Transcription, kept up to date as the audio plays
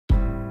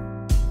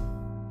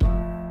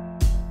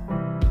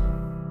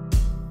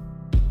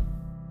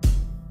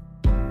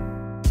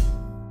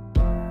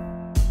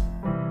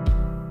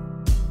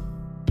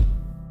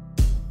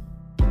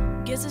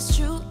Guess it's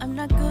true, I'm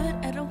not good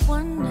at a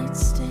one-night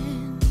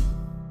stand,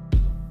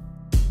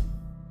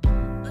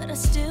 but I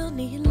still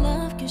need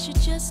love, 'cause you're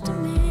just a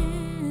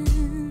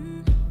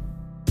man.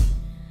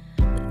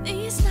 But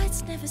these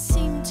nights never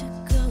seem to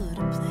go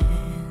to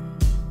plan.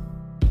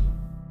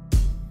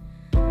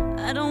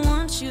 I don't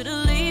want you to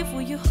leave,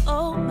 will you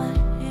hold my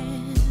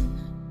hand?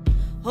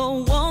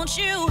 Oh, won't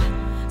you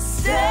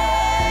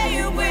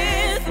stay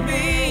with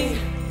me?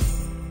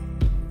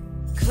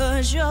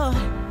 'Cause you're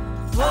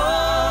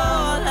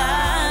all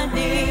I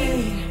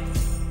need.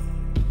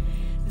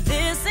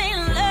 This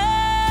ain't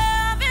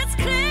love, it's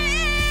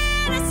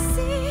clear to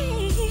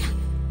see.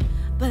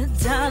 But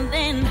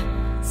darling,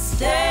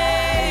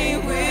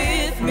 stay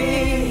with me.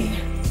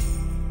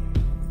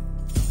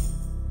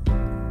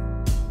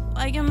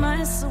 Why am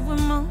I so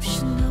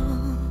emotional?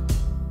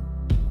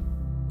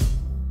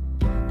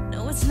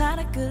 No, it's not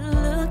a good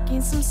look,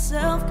 need some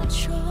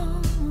self-control.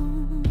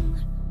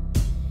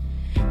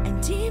 And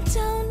deep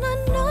down I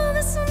know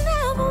this will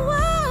never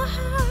work,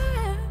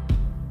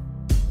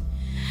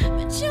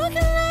 but you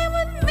can lay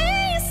with me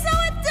so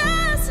it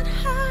doesn't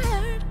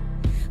hurt.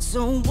 So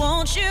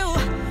won't you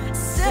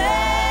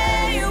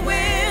stay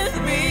with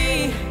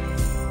me?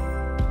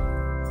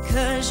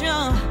 'Cause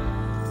you're